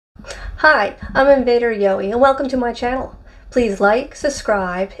Hi, I'm Invader Yoey and welcome to my channel. Please like,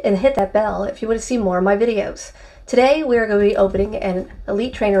 subscribe, and hit that bell if you want to see more of my videos. Today we are going to be opening an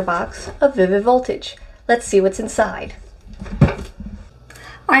Elite Trainer box of Vivid Voltage. Let's see what's inside.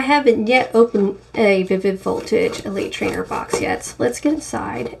 I haven't yet opened a Vivid Voltage Elite Trainer box yet, so let's get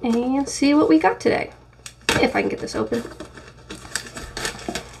inside and see what we got today. If I can get this open.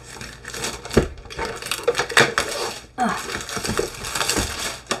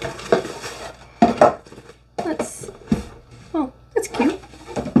 That's cute.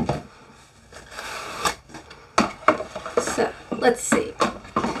 So, let's see.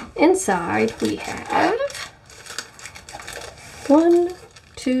 Inside we have 1,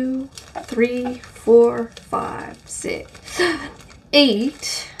 2, 3, 4, 5, 6, 7,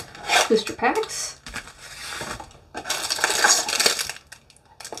 8 booster packs.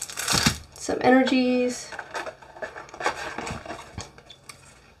 Some energies.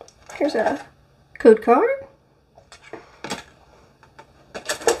 Here's a code card.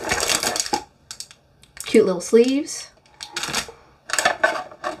 Cute little sleeves,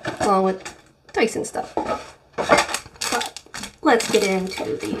 along with Dyson stuff. But let's get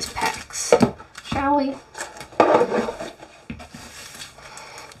into these packs, shall we?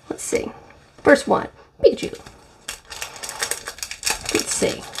 Let's see. First one, Pikachu. Let's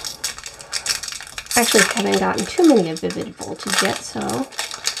see. Actually, haven't gotten too many of Vivid Voltage yet, so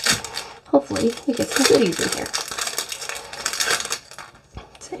hopefully we get some goodies in here.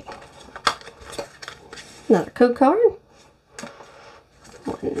 Let's see. Another code card.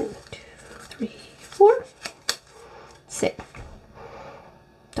 1, 2, 3, 4. Let's see.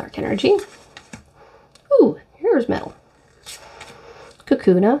 Dark energy. Ooh, here's metal.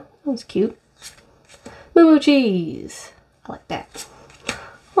 Kakuna. That's cute. Moo cheese. I like that.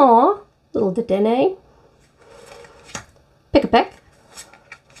 Aw, little Dedenne. Pick-a-peck.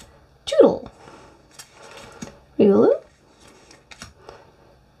 Choodle. Riolu.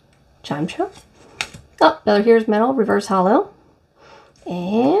 Chime-chop. Oh, another Here's Metal, Reverse Hollow.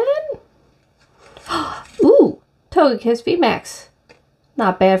 And... ooh! Togekiss VMAX.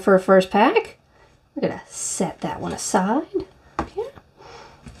 Not bad for a first pack. We're going to set that one aside. Yeah.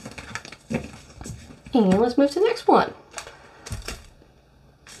 And let's move to the next one.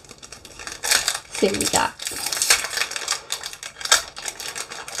 Let's see what we got.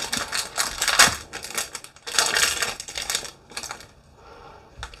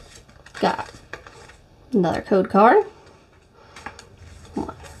 Got another code card.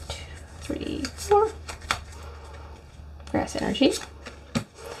 1, 2, 3, 4. Grass Energy.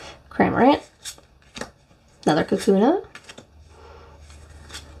 Cramorant. Another Kakuna.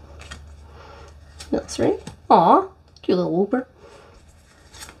 Milcery. Aw, cute little Wooper.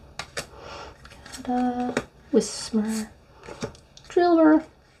 Got a Whismur. Driller.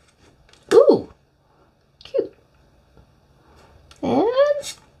 Ooh, cute. And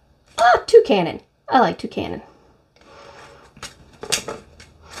Toucannon. I like Toucannon.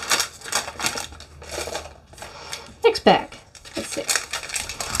 Next pack. Let's see.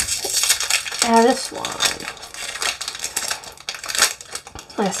 This one.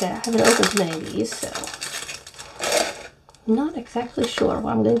 Like I said, I haven't opened too many of these, so I'm not exactly sure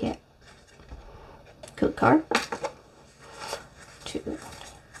what I'm going to get. Code card. 2,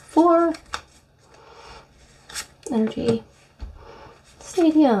 4. Energy.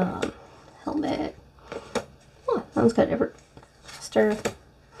 Stadium. Helmet. Oh, that one's got different. Stir.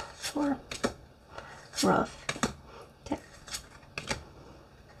 Or rough. Tap.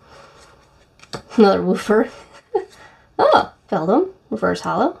 Another woofer. Oh, Feldum. Reverse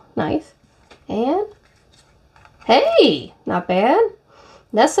hollow. Nice. And hey, not bad.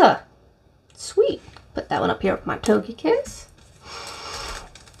 Nessa. Sweet. Put that one up here with my Togekiss.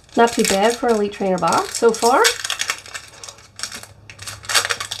 Not too bad for an Elite Trainer box so far.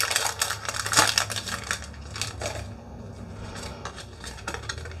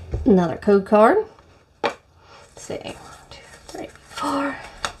 Another code card. Let's see. 1, 2, 3, 4.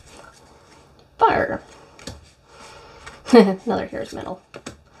 Fire. Another Here's Metal.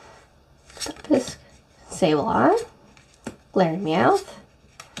 Stunfisk. Sableye. Glaring Meowth.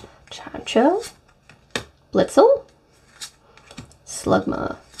 Chime-Cho. Blitzel.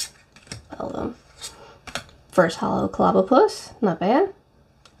 Slugma. Beldum. First Hollow Clobbopus. Not bad.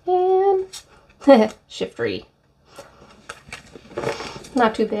 And Shiftry.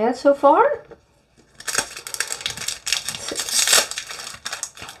 Not too bad so far.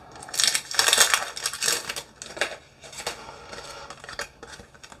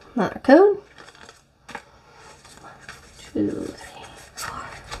 Another code. 1, 2, 3, 4.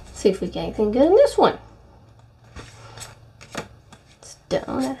 See if we get anything good in this one.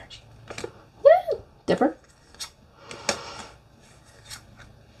 Stone Energy. different.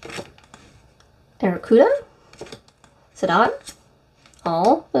 Aracuda. Sedan.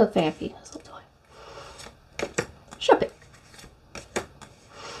 Oh, a Vampy. That's a little toy. Shuppet.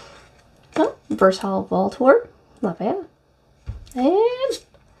 Oh, Versatile Voltor. Not bad. And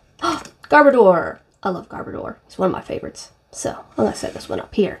oh, Garbodor. I love Garbodor. He's one of my favorites. So I'm going to set this one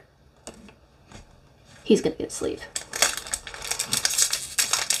up here. He's going to get a sleeve.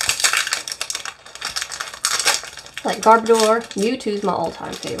 Like Garbodor. Mewtwo's my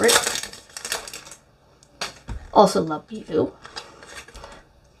all-time favorite. Also love Mew.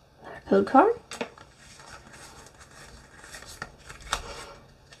 Another code card.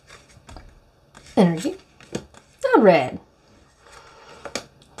 Energy. Not red.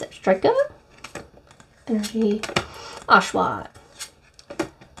 Strike Gun. Energy. Oshawott.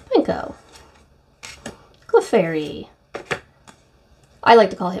 Pinko. Clefairy. I like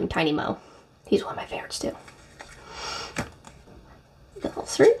to call him Tiny Mo. He's one of my favorites too. Level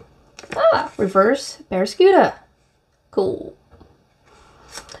 3. Ah, reverse Barraskewda. Cool.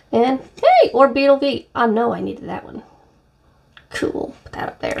 And hey, Orbeetle V. I know I needed that one. Cool. Put that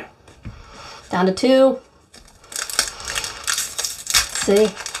up there. Down to 2. See,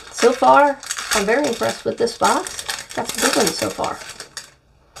 so far, I'm very impressed with this box. Got some good ones so far.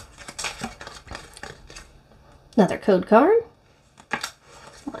 Another code card.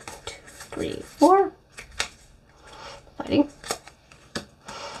 1, 2, 3, 4. Fighting.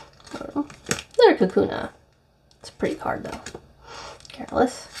 Another Kakuna. It's a pretty card though.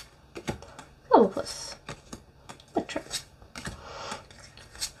 Careless. Clobbopus. Electric.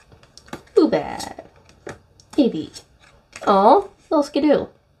 Boobat. Eevee. Aw, little Skidoo.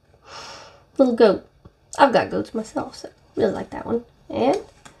 Little goat. I've got goats myself, so I really like that one. And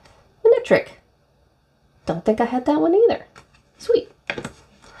Manectric. Don't think I had that one either. Sweet.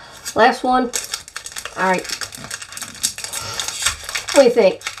 Last one. Alright. What do you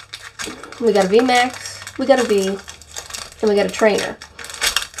think? We got a VMAX, we got a V, and we got a trainer.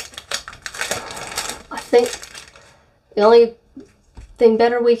 I think the only thing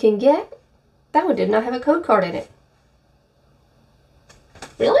better we can get, that one did not have a code card in it.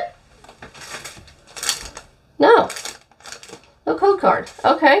 Really? No. No code card.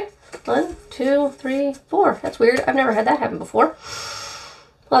 Okay. 1, 2, 3, 4. That's weird. I've never had that happen before.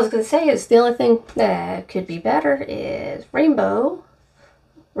 What I was going to say is the only thing that could be better is Rainbow.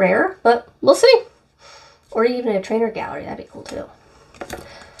 Rare, but we'll see. Or even a trainer gallery. That'd be cool too.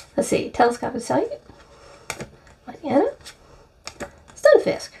 Let's see. Telescopic Sight. Diana.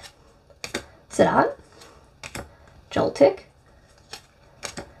 Stunfisk. Sedan. Joltik.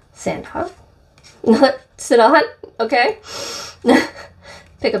 Sandhog. Not Sedan. Okay.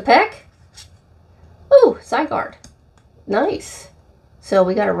 Pick a Peck. Ooh, Zygarde. Nice. So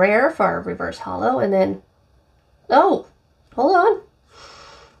we got a rare for our reverse holo, and then oh, hold on.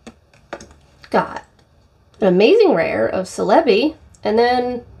 Got an amazing rare of Celebi, and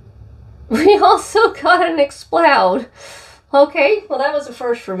then we also got an Exploud. Okay, well that was a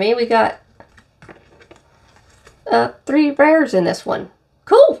first for me. We got 3 rares in this one.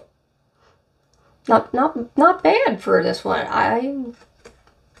 Cool. Not bad for this one. I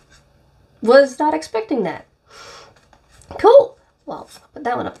was not expecting that. Cool. Well, I'll put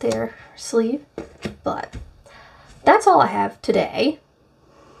that one up there, sleeve. But that's all I have today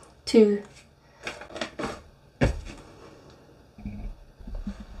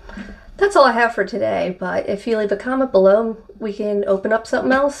That's all I have for today, but if you leave a comment below, we can open up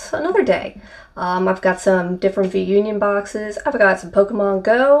something else another day. I've got some different V-Union boxes. I've got some Pokemon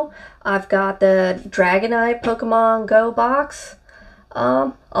Go. I've got the Dragonite Pokemon Go box.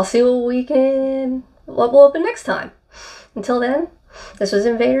 I'll see what we'll open next time. Until then, this was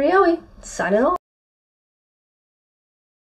Invader Yowie, signing off.